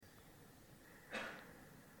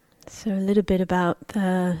So a little bit about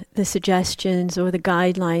the suggestions or the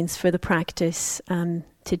guidelines for the practice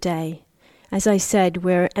today. As I said,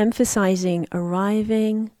 we're emphasizing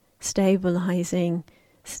arriving, stabilizing,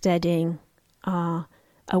 steadying our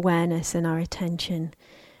awareness and our attention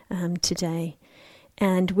today.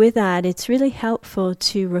 And with that, it's really helpful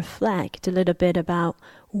to reflect a little bit about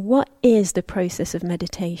what is the process of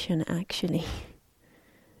meditation actually.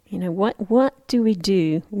 You know, what do we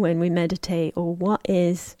do when we meditate, or what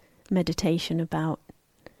is meditation about?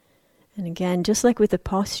 And again, just like with the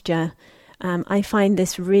posture, I find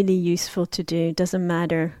this really useful to do. It doesn't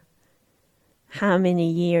matter how many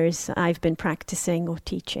years I've been practicing or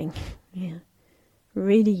teaching. Yeah,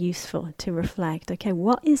 really useful to reflect. Okay,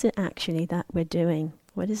 what is it actually that we're doing?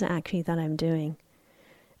 What is it actually that I'm doing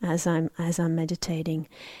as I'm meditating?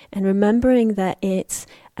 And remembering that it's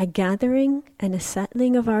a gathering and a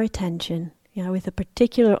settling of our attention, with a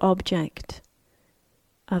particular object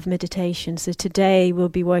of meditation. So today we'll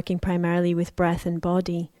be working primarily with breath and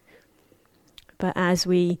body. But as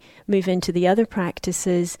we move into the other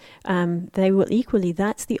practices, they will equally,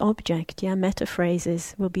 that's the object.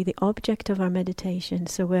 Metaphrases will be the object of our meditation.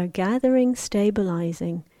 So we're gathering,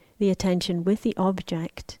 stabilizing the attention with the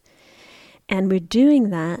object. And we're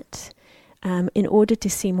doing that in order to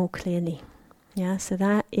see more clearly. So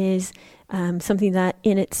that is something that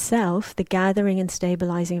in itself, the gathering and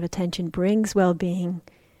stabilizing of attention brings well-being.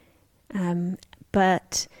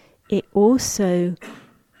 But it also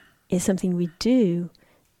is something we do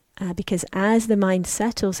because as the mind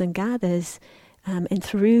settles and gathers, and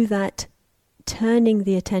through that turning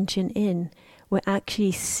the attention in, we're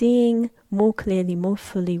actually seeing more clearly, more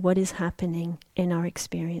fully what is happening in our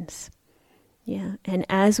experience. And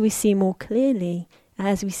as we see more clearly,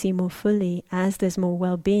 as we see more fully, as there's more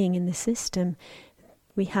well-being in the system,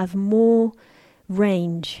 we have more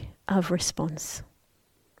range of response.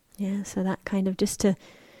 So that kind of just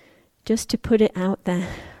to put it out there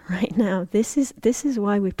right now. This is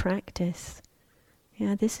why we practice.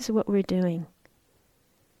 This is what we're doing.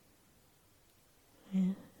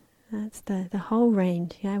 That's the whole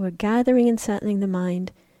range. We're gathering and settling the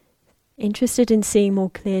mind, interested in seeing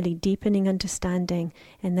more clearly, deepening understanding,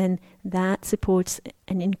 and then that supports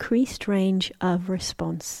an increased range of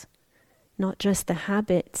response, not just the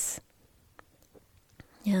habits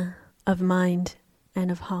of mind and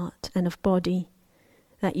of heart and of body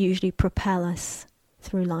that usually propel us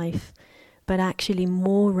through life, but actually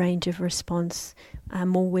more range of response,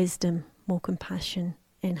 more wisdom, more compassion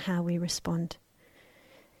in how we respond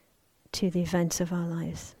to the events of our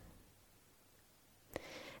lives.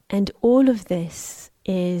 And all of this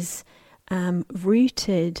is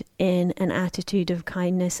rooted in an attitude of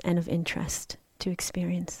kindness and of interest to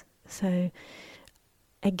experience. So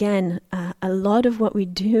again, a lot of what we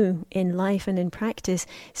do in life and in practice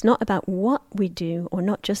is not about what we do, or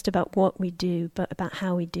not just about what we do, but about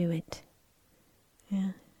how we do it.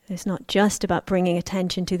 It's not just about bringing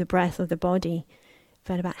attention to the breath or the body,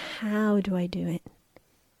 but about how do I do it.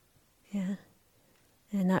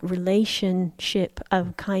 And that relationship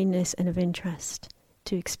of kindness and of interest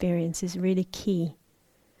to experience is really key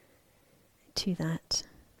to that.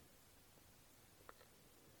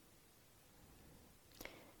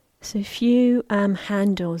 So a few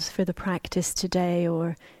handles for the practice today,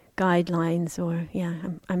 or guidelines, or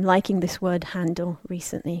I'm liking this word handle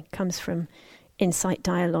recently. It comes from Insight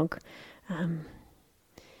Dialogue. And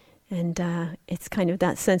it's kind of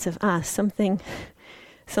that sense of something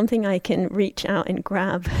I can reach out and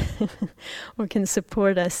grab or can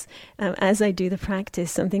support us as I do the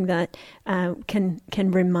practice, something that can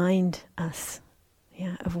remind us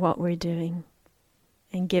of what we're doing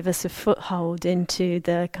and give us a foothold into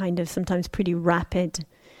the kind of sometimes pretty rapid,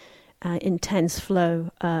 intense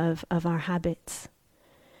flow of our habits.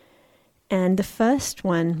 And the first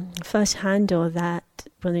handle that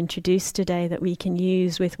we'll introduce today that we can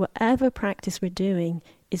use with whatever practice we're doing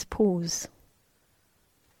is pause.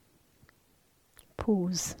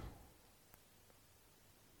 Pause.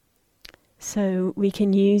 So we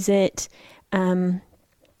can use it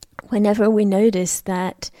whenever we notice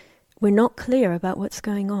that we're not clear about what's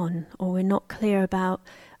going on, or we're not clear about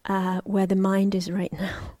where the mind is right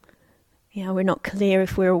now. We're not clear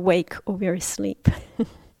if we're awake or we're asleep.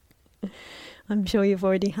 I'm sure you've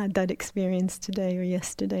already had that experience today or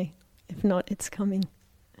yesterday. If not, it's coming.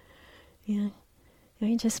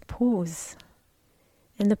 Just pause.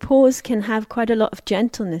 And the pause can have quite a lot of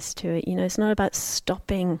gentleness to it. It's not about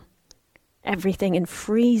stopping everything and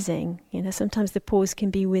freezing. Sometimes the pause can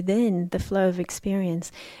be within the flow of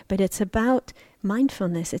experience. But it's about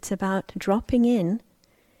mindfulness. It's about dropping in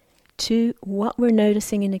to what we're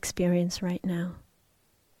noticing in experience right now.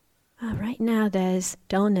 Right now there's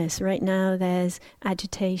dullness, right now there's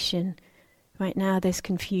agitation, right now there's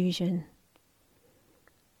confusion.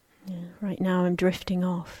 Right now I'm drifting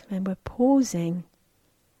off, and we're pausing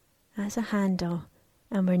as a handle,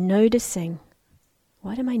 and we're noticing,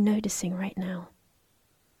 what am I noticing right now?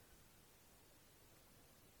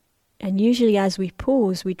 And usually as we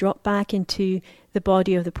pause, we drop back into the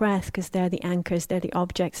body of the breath, because they're the anchors, they're the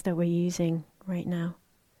objects that we're using right now.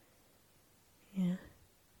 Yeah.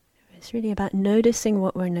 It's really about noticing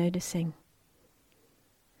what we're noticing.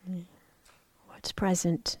 Yeah. What's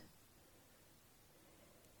present.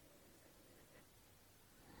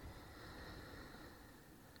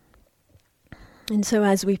 And so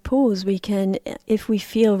as we pause, we can, if we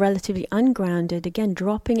feel relatively ungrounded, again,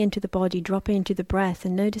 dropping into the body, dropping into the breath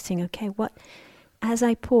and noticing, okay, as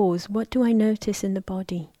I pause, what do I notice in the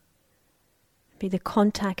body? Be the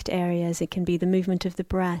contact areas, it can be the movement of the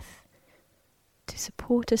breath, to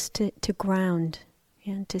support us to ground,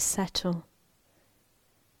 and to settle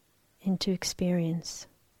into experience.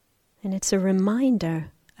 And it's a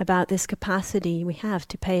reminder about this capacity we have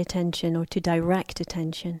to pay attention or to direct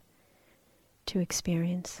attention to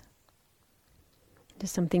experience.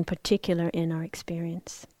 There's something particular in our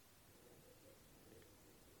experience.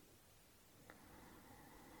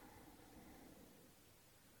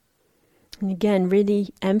 And again,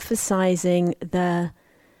 really emphasizing the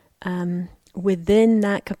within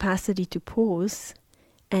that capacity to pause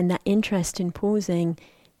and that interest in pausing,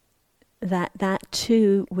 that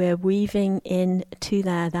too we're weaving into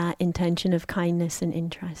that intention of kindness and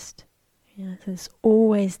interest. Yeah, so it's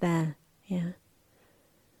always there. Yeah.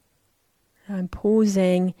 I'm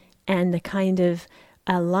pausing, and the kind of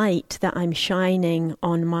a light that I'm shining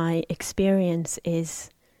on my experience is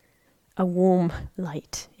a warm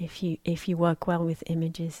light, if you work well with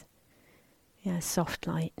images. Yeah, soft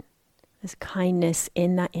light. There's kindness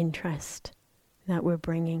in that interest that we're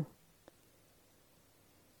bringing.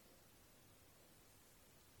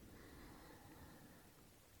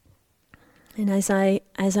 And as I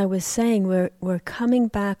was saying, we're coming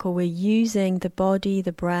back, or we're using the body,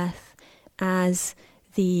 the breath, as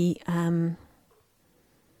the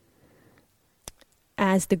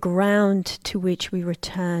ground to which we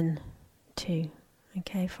return to,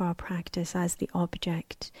 okay, for our practice, as the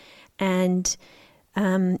object. And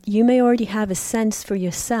you may already have a sense for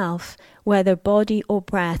yourself whether body or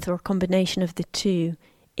breath, or a combination of the two,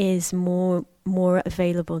 is more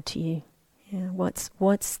available to you. Yeah,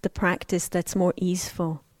 what's the practice that's more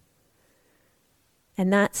easeful?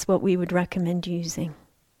 And that's what we would recommend using.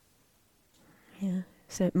 Yeah.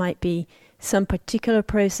 So it might be some particular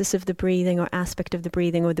process of the breathing or aspect of the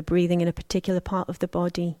breathing, or the breathing in a particular part of the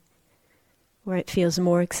body where it feels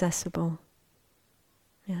more accessible.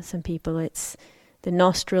 Yeah, some people it's the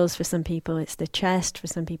nostrils, for some people it's the chest, for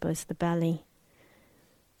some people it's the belly.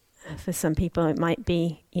 For some people it might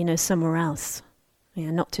be, somewhere else. Yeah,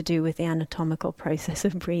 not to do with the anatomical process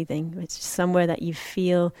of breathing. It's just somewhere that you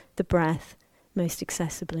feel the breath most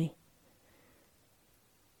accessibly.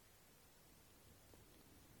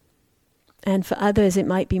 And for others, it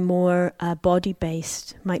might be more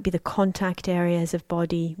body-based. Might be the contact areas of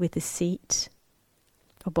body with the seat,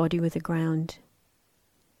 or body with the ground.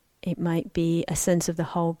 It might be a sense of the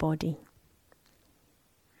whole body.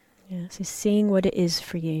 Yeah, so seeing what it is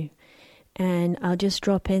for you. And I'll just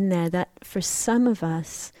drop in there that for some of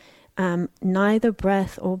us, neither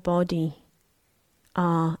breath or body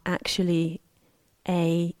are actually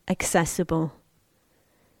a accessible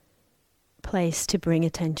place to bring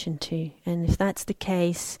attention to. And if that's the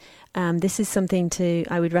case, this is something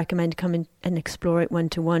I would recommend come and explore it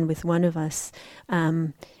one-to-one with one of us.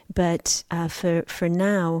 But for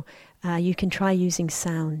now, you can try using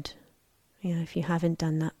sound. If you haven't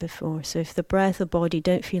done that before. So if the breath or body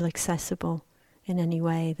don't feel accessible in any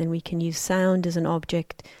way, then we can use sound as an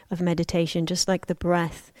object of meditation, just like the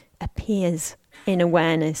breath appears in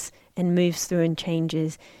awareness and moves through and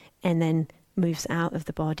changes and then moves out of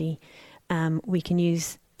the body. We can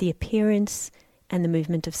use the appearance and the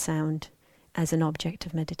movement of sound as an object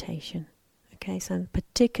of meditation. Okay, so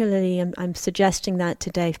particularly, I'm suggesting that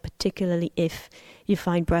today, particularly if you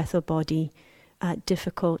find breath or body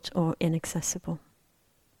difficult or inaccessible.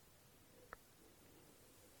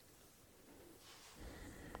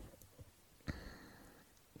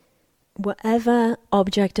 Whatever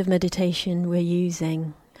object of meditation we're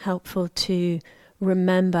using, helpful to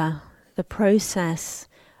remember the process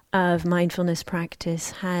of mindfulness practice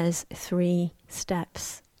has 3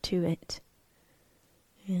 steps to it.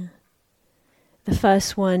 Yeah. The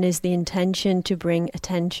first one is the intention to bring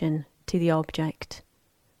attention to the object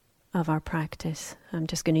of our practice. I'm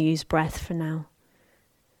just going to use breath for now.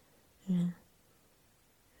 Yeah.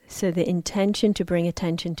 So the intention to bring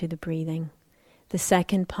attention to the breathing. The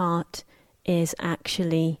second part is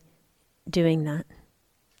actually doing that,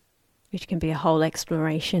 which can be a whole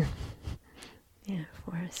exploration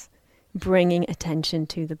for us. Bringing attention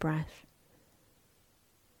to the breath.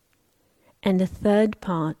 And the third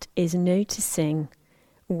part is noticing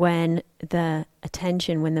when the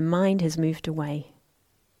attention, when the mind has moved away.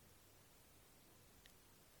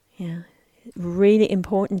 Yeah, really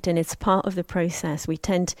important, and it's part of the process. We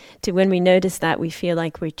tend to, when we notice that, we feel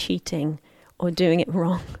like we're cheating or doing it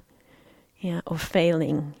wrong, or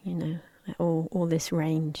failing, all this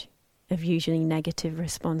range of usually negative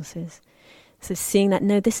responses. So seeing that,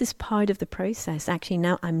 no, this is part of the process. Actually,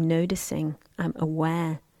 now I'm noticing, I'm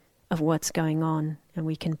aware of what's going on, and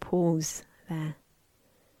we can pause there.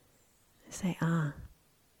 Say,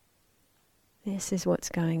 this is what's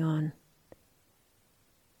going on.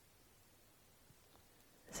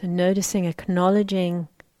 So noticing, acknowledging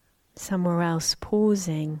somewhere else,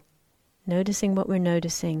 pausing, noticing what we're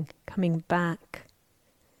noticing, coming back,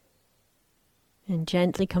 and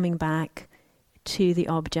gently coming back to the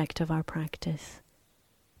object of our practice.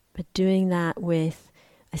 But doing that with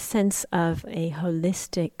a sense of a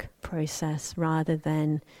holistic process rather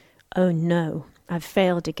than, oh no, I've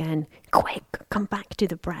failed again, quick, come back to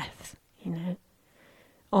the breath,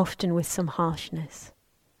 often with some harshness.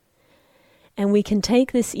 And we can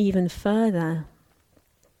take this even further.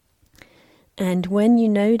 And when you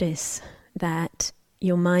notice that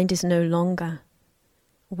your mind is no longer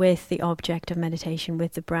with the object of meditation,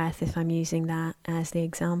 with the breath, if I'm using that as the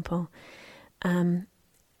example,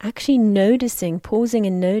 actually noticing, pausing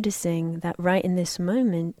and noticing that right in this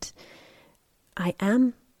moment, I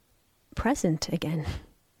am present again.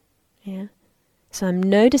 Yeah. So I'm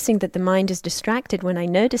noticing that the mind is distracted. When I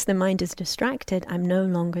notice the mind is distracted, I'm no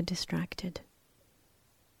longer distracted.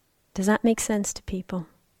 Does that make sense to people?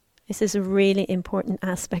 This is a really important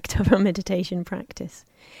aspect of our meditation practice.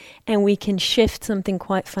 And we can shift something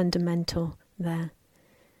quite fundamental there.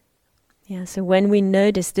 Yeah, so when we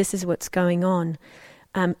notice this is what's going on,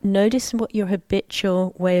 notice what your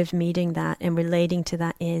habitual way of meeting that and relating to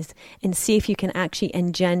that is, and see if you can actually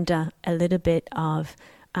engender a little bit of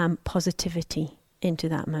positivity into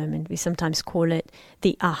that moment. We sometimes call it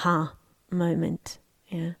the aha moment.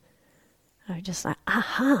 Yeah, or just like,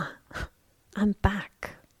 aha, I'm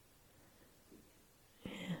back.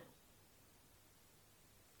 Yeah.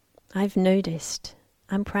 I've noticed,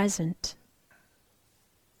 I'm present.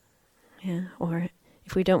 Yeah, or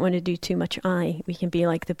if we don't want to do too much I, we can be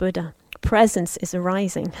like the Buddha. Presence is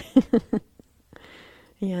arising.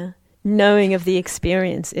 Yeah, knowing of the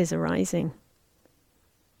experience is arising.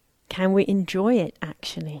 Can we enjoy it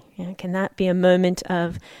actually? Yeah? Can that be a moment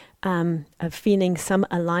of feeling some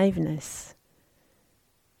aliveness?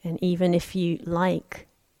 And even if you like,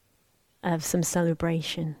 of some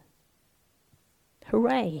celebration.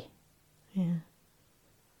 Hooray! Yeah,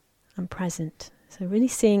 I'm present. So really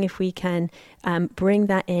seeing if we can bring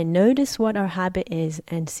that in. Notice what our habit is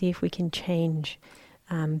and see if we can change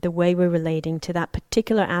the way we're relating to that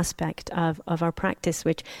particular aspect of our practice,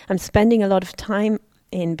 which I'm spending a lot of time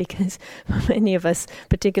in because for many of us,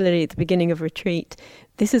 particularly at the beginning of retreat,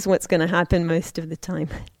 this is what's going to happen most of the time,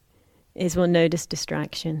 is we'll notice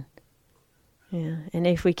distraction. Yeah, and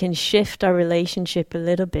if we can shift our relationship a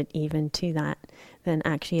little bit even to that, then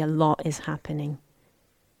actually a lot is happening.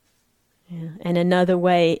 Yeah. And another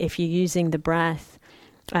way, if you're using the breath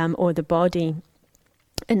or the body,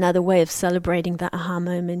 another way of celebrating that aha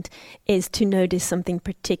moment is to notice something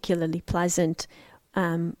particularly pleasant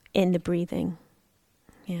in the breathing.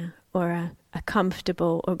 Yeah, or a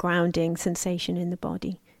comfortable or grounding sensation in the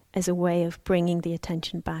body as a way of bringing the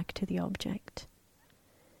attention back to the object.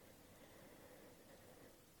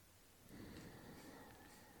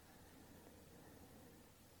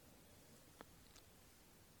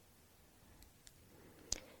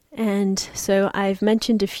 And so I've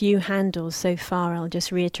mentioned a few handles so far. I'll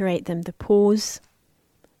just reiterate them. The pause,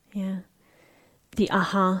 the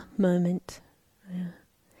aha moment,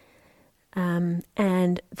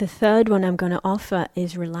 and the third one I'm going to offer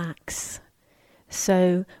is relax.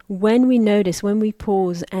 So when we notice, when we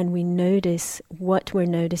pause and we notice what we're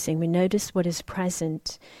noticing, we notice what is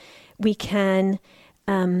present, we can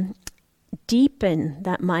deepen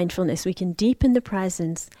that mindfulness. We can deepen the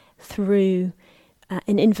presence through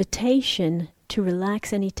an invitation to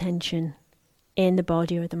relax any tension in the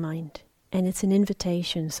body or the mind. And it's an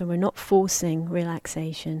invitation, so we're not forcing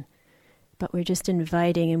relaxation, but we're just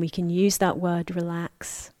inviting, and we can use that word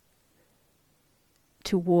relax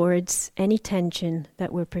towards any tension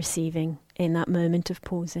that we're perceiving in that moment of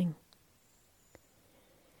pausing.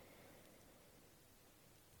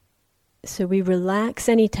 So we relax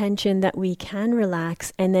any tension that we can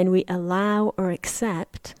relax, and then we allow or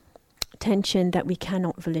accept tension that we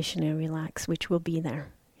cannot volitionally relax, which will be there.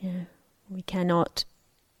 Yeah. We cannot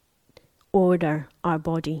order our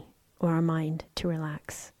body or our mind to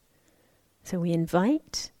relax. So we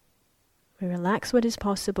invite, we relax what is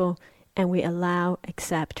possible, and we allow,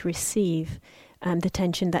 accept, receive the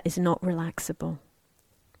tension that is not relaxable.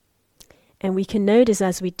 And we can notice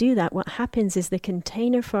as we do that, what happens is the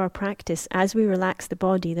container for our practice, as we relax the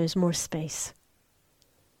body, there's more space.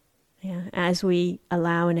 Yeah, as we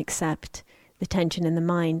allow and accept the tension in the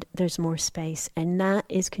mind, there's more space. And that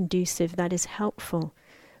is conducive, that is helpful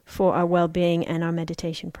for our well-being and our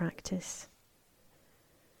meditation practice.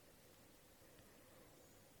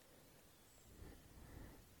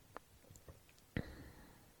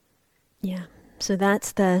 Yeah. So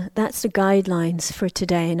that's the guidelines for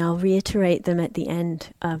today, and I'll reiterate them at the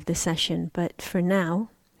end of the session. But for now,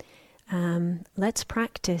 let's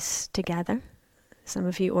practice together. Some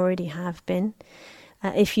of you already have been.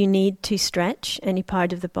 If you need to stretch any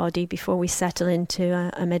part of the body before we settle into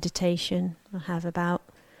a meditation, we'll have about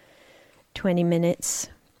 20 minutes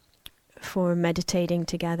for meditating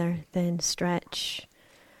together, then stretch.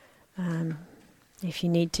 If you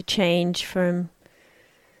need to change from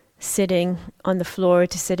sitting on the floor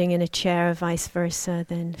to sitting in a chair or vice versa,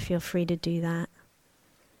 then feel free to do that.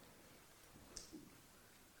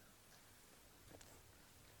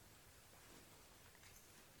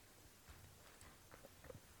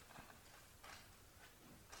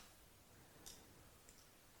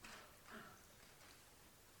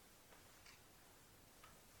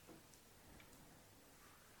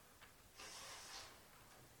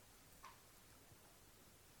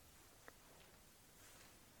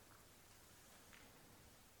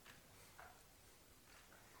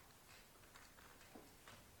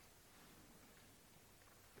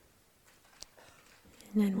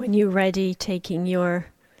 And then when you're ready, taking your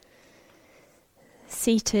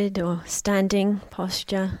seated or standing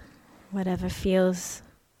posture, whatever feels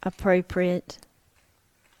appropriate.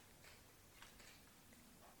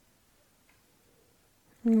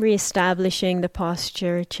 And re-establishing the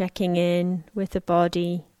posture, checking in with the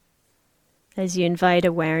body as you invite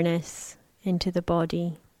awareness into the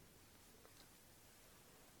body.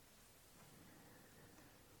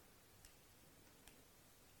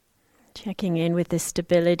 Checking in with the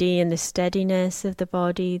stability and the steadiness of the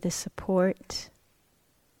body, the support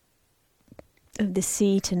of the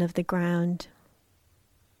seat and of the ground.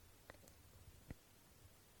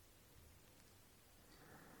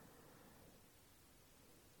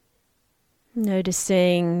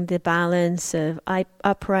 Noticing the balance of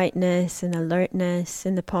uprightness and alertness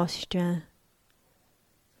in the posture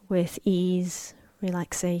with ease,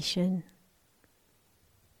 relaxation.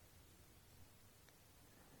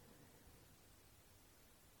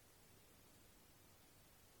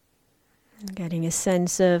 Getting a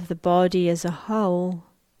sense of the body as a whole.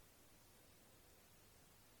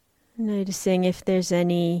 Noticing if there's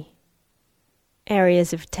any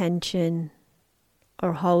areas of tension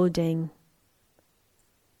or holding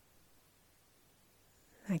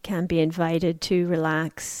that can be invited to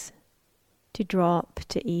relax, to drop,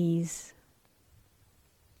 to ease.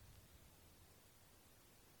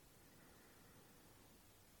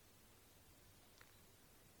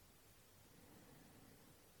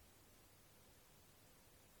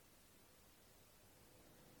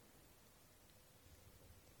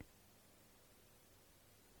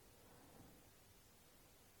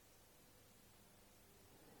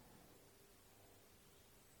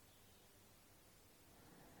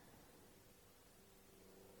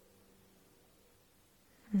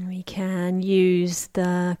 We can use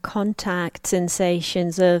the contact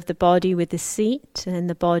sensations of the body with the seat and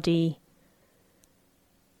the body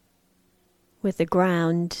with the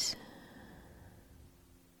ground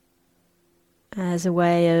as a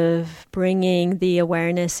way of bringing the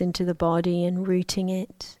awareness into the body and rooting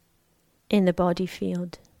it in the body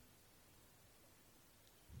field.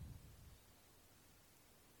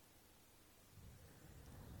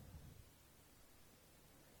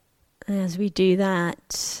 As we do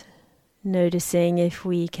that, noticing if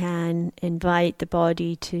we can invite the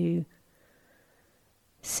body to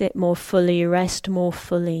sit more fully, rest more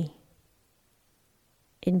fully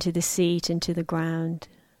into the seat, into the ground.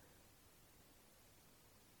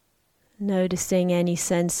 Noticing any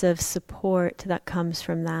sense of support that comes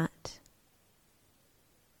from that.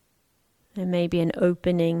 And maybe an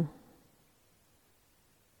opening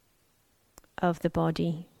of the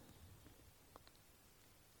body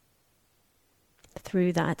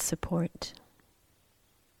through that support.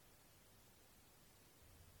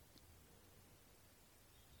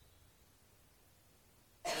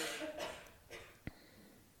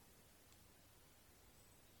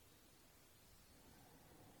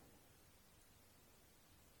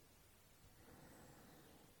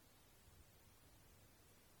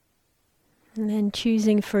 And then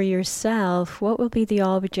choosing for yourself what will be the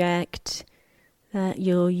object that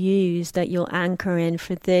you'll use, that you'll anchor in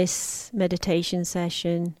for this meditation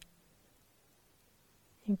session.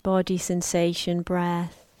 Your body sensation,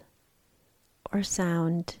 breath, or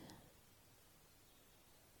sound.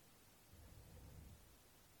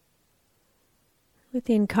 With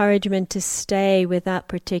the encouragement to stay with that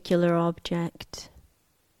particular object.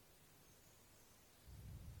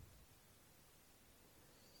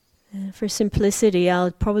 For simplicity,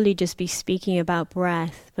 I'll probably just be speaking about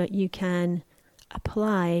breath, but you can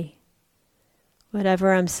apply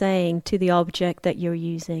whatever I'm saying to the object that you're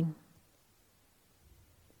using.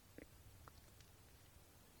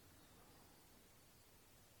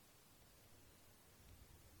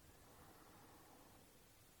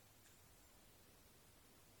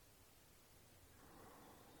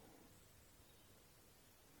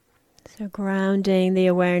 So grounding the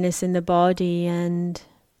awareness in the body and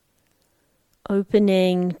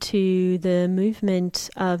opening to the movement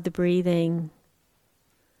of the breathing,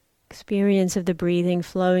 experience of the breathing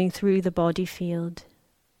flowing through the body field.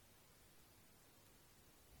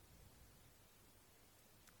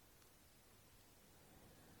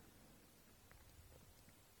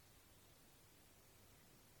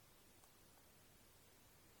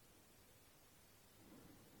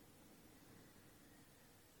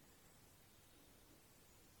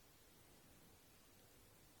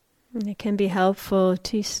 And it can be helpful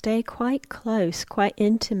to stay quite close, quite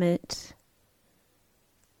intimate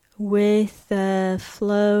with the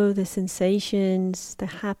flow, the sensations, the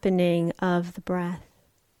happening of the breath.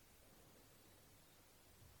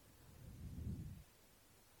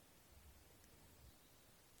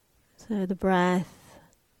 So the breath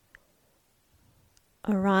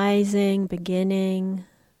arising, beginning,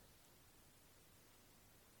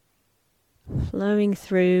 flowing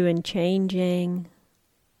through and changing.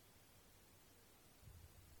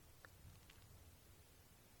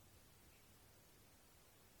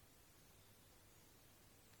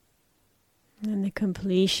 And the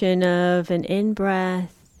completion of an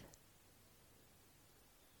in-breath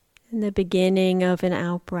and the beginning of an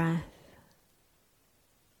out-breath.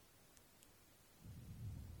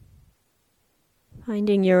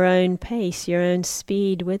 Finding your own pace, your own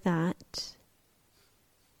speed with that.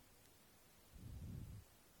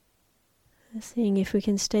 Seeing if we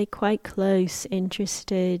can stay quite close,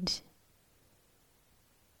 interested,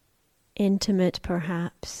 intimate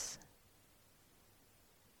perhaps.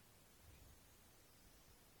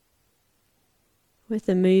 With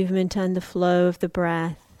the movement and the flow of the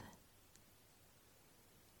breath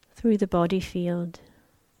through the body field.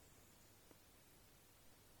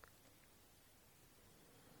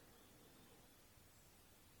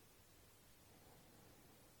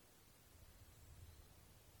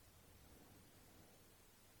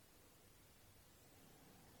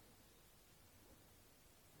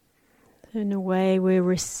 In a way, we're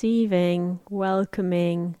receiving,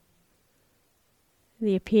 welcoming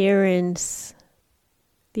the appearance,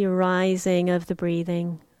 the arising of the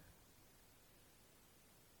breathing.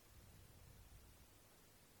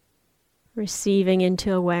 Receiving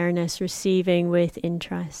into awareness, receiving with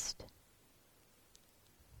interest.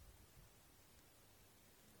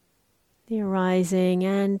 The arising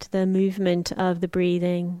and the movement of the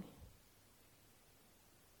breathing.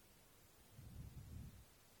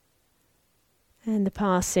 And the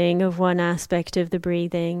passing of one aspect of the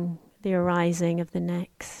breathing, the arising of the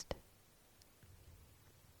next.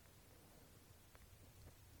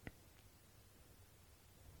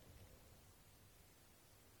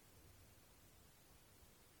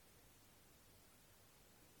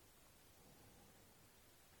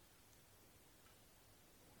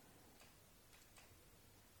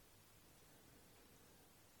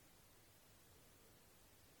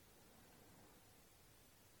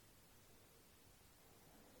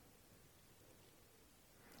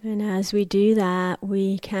 And as we do that,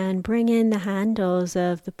 we can bring in the handles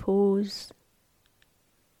of the pause,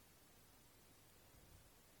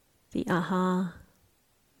 the aha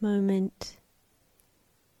moment,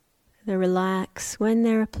 the relax when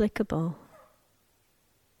they're applicable.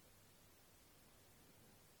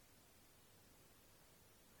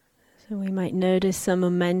 So we might notice some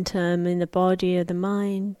momentum in the body or the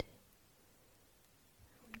mind.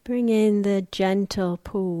 Bring in the gentle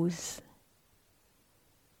pause.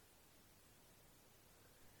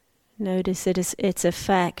 Notice its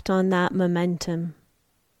effect on that momentum.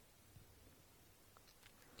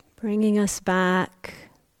 Bringing us back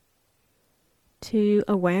to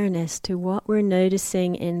awareness, to what we're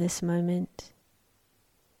noticing in this moment.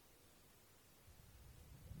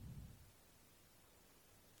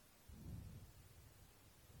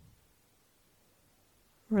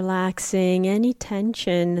 Relaxing any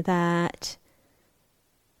tension that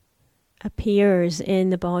appears in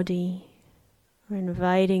the body. We're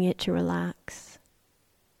inviting it to relax.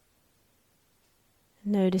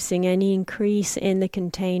 Noticing any increase in the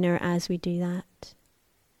container as we do that.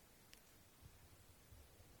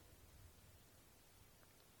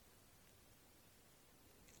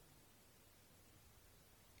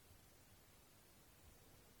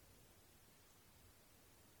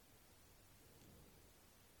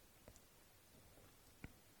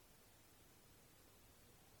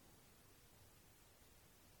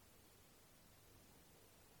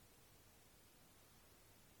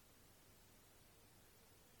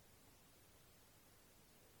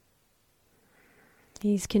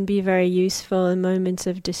 These can be very useful in moments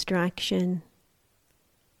of distraction.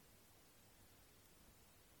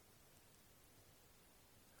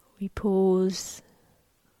 We pause,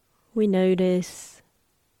 we notice,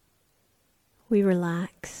 we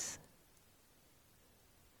relax,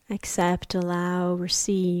 accept, allow,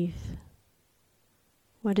 receive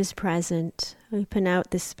what is present, open out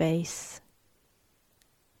the space.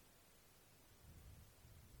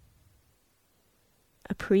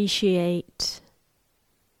 Appreciate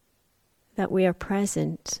that we are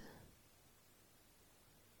present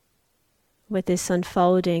with this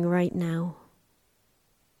unfolding right now.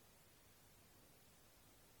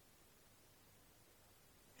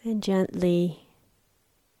 And gently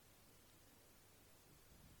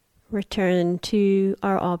return to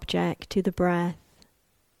our object, to the breath,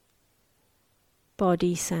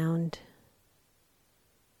 body, sound,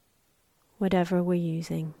 whatever we're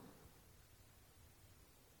using.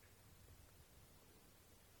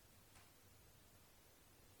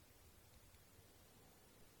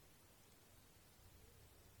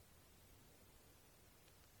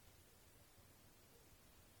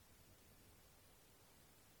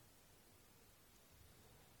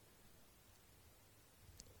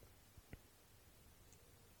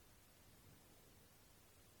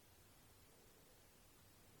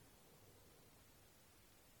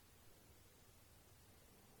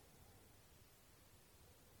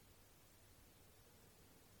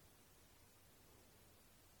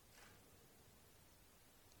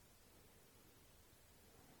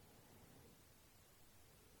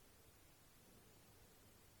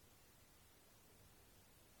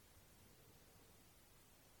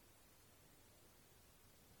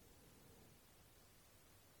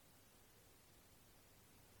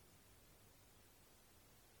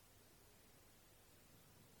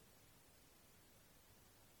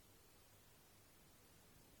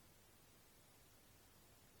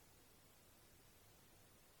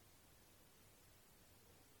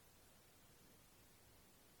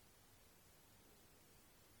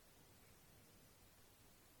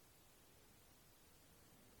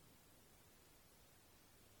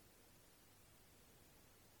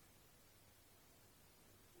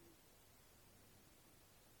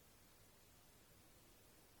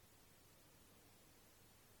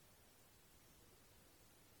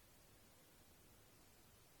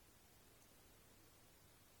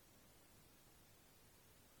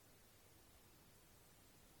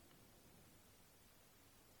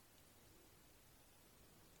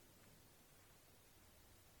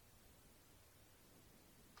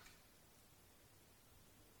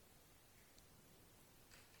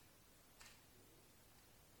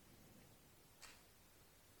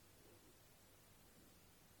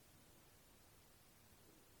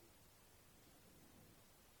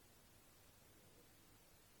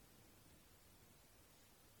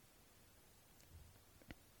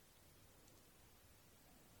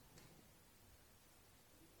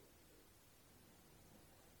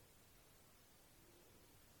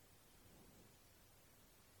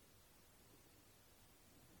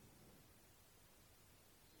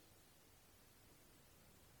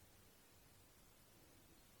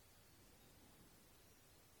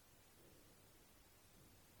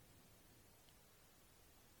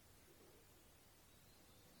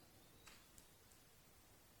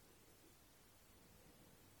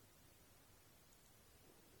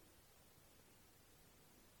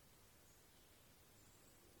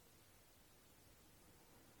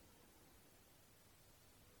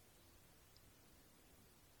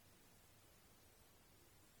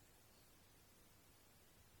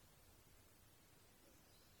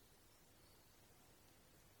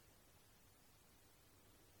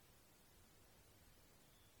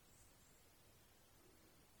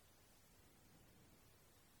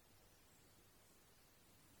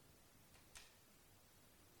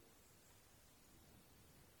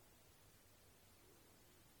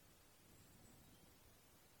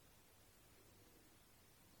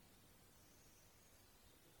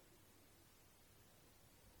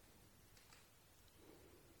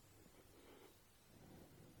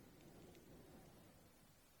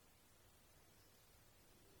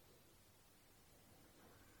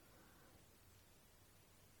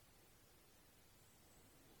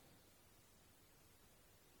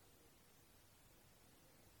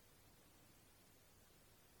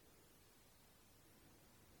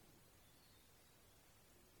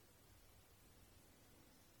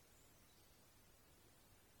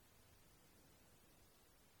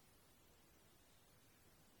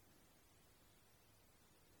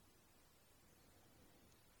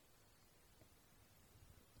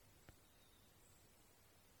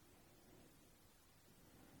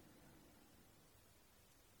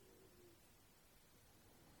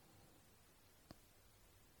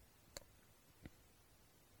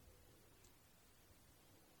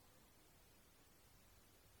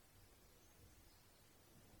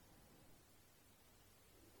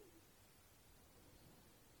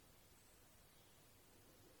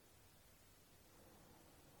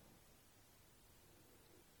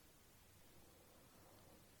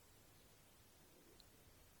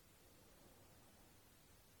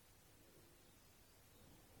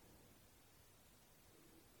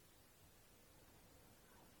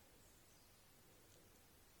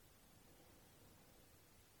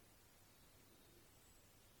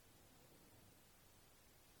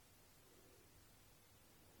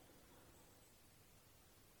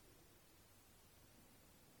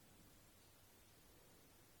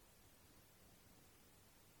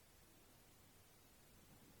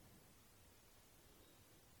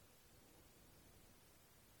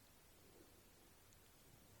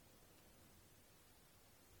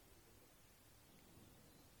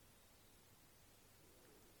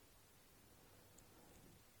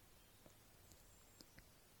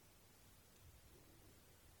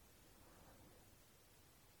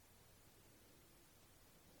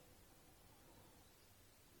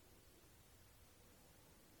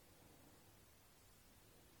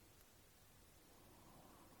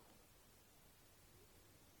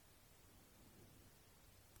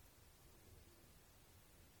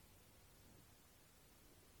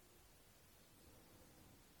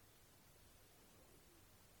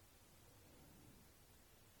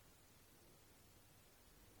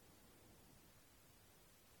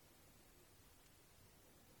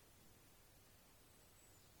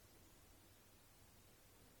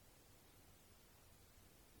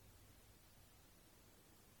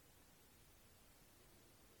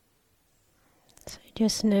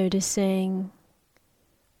 Just noticing,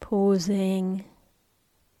 pausing.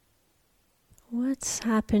 What's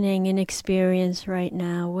happening in experience right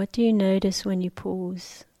now? What do you notice when you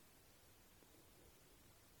pause?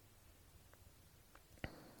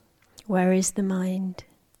 Where is the mind?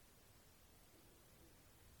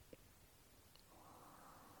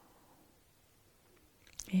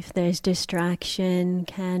 If there's distraction,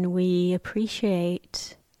 can we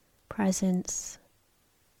appreciate presence?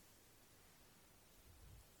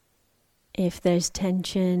 If there's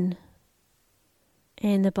tension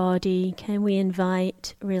in the body, can we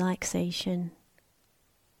invite relaxation?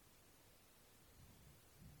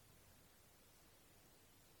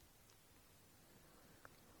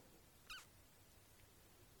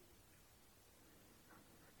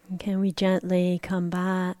 And can we gently come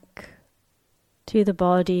back to the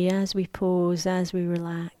body as we pause, as we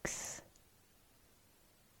relax?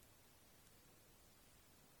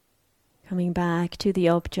 Coming back to the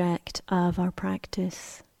object of our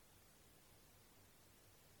practice.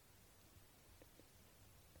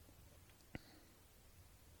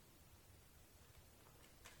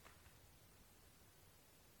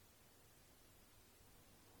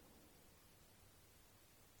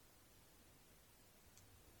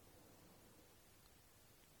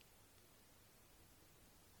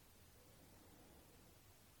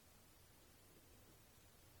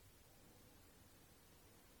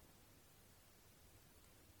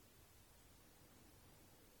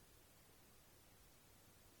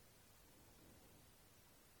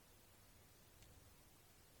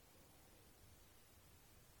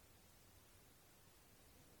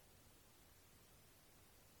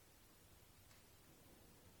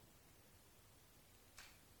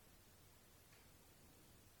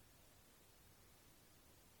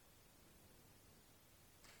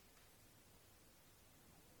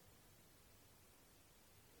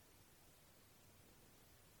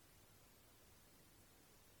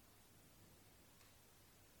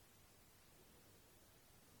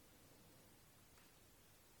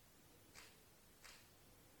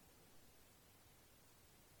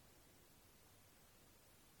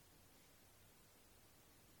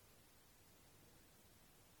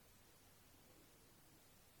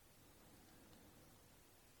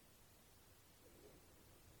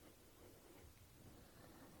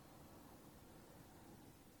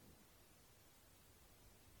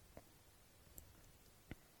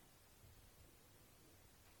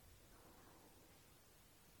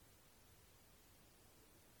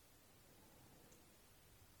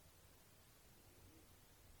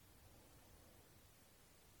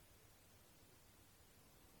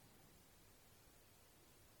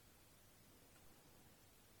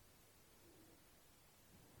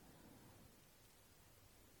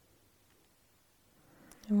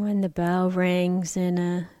 And when the bell rings in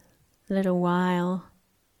a little while,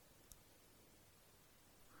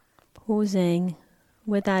 pausing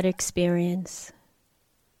with that experience,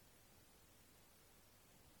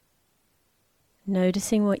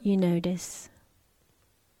 noticing what you notice,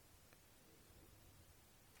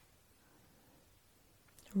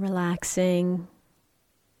 relaxing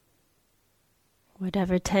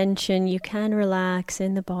whatever tension you can relax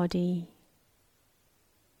in the body,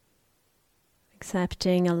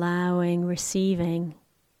 accepting, allowing, receiving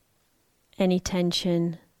any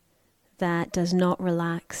tension that does not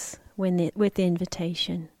relax with the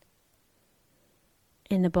invitation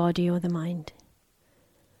in the body or the mind.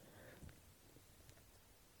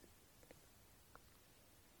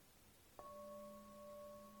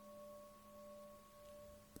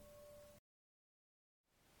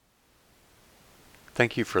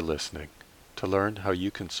 Thank you for listening. To learn how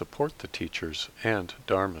you can support the teachers and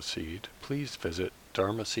Dharma Seed, please visit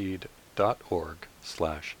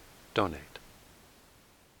dharmaseed.org/donate.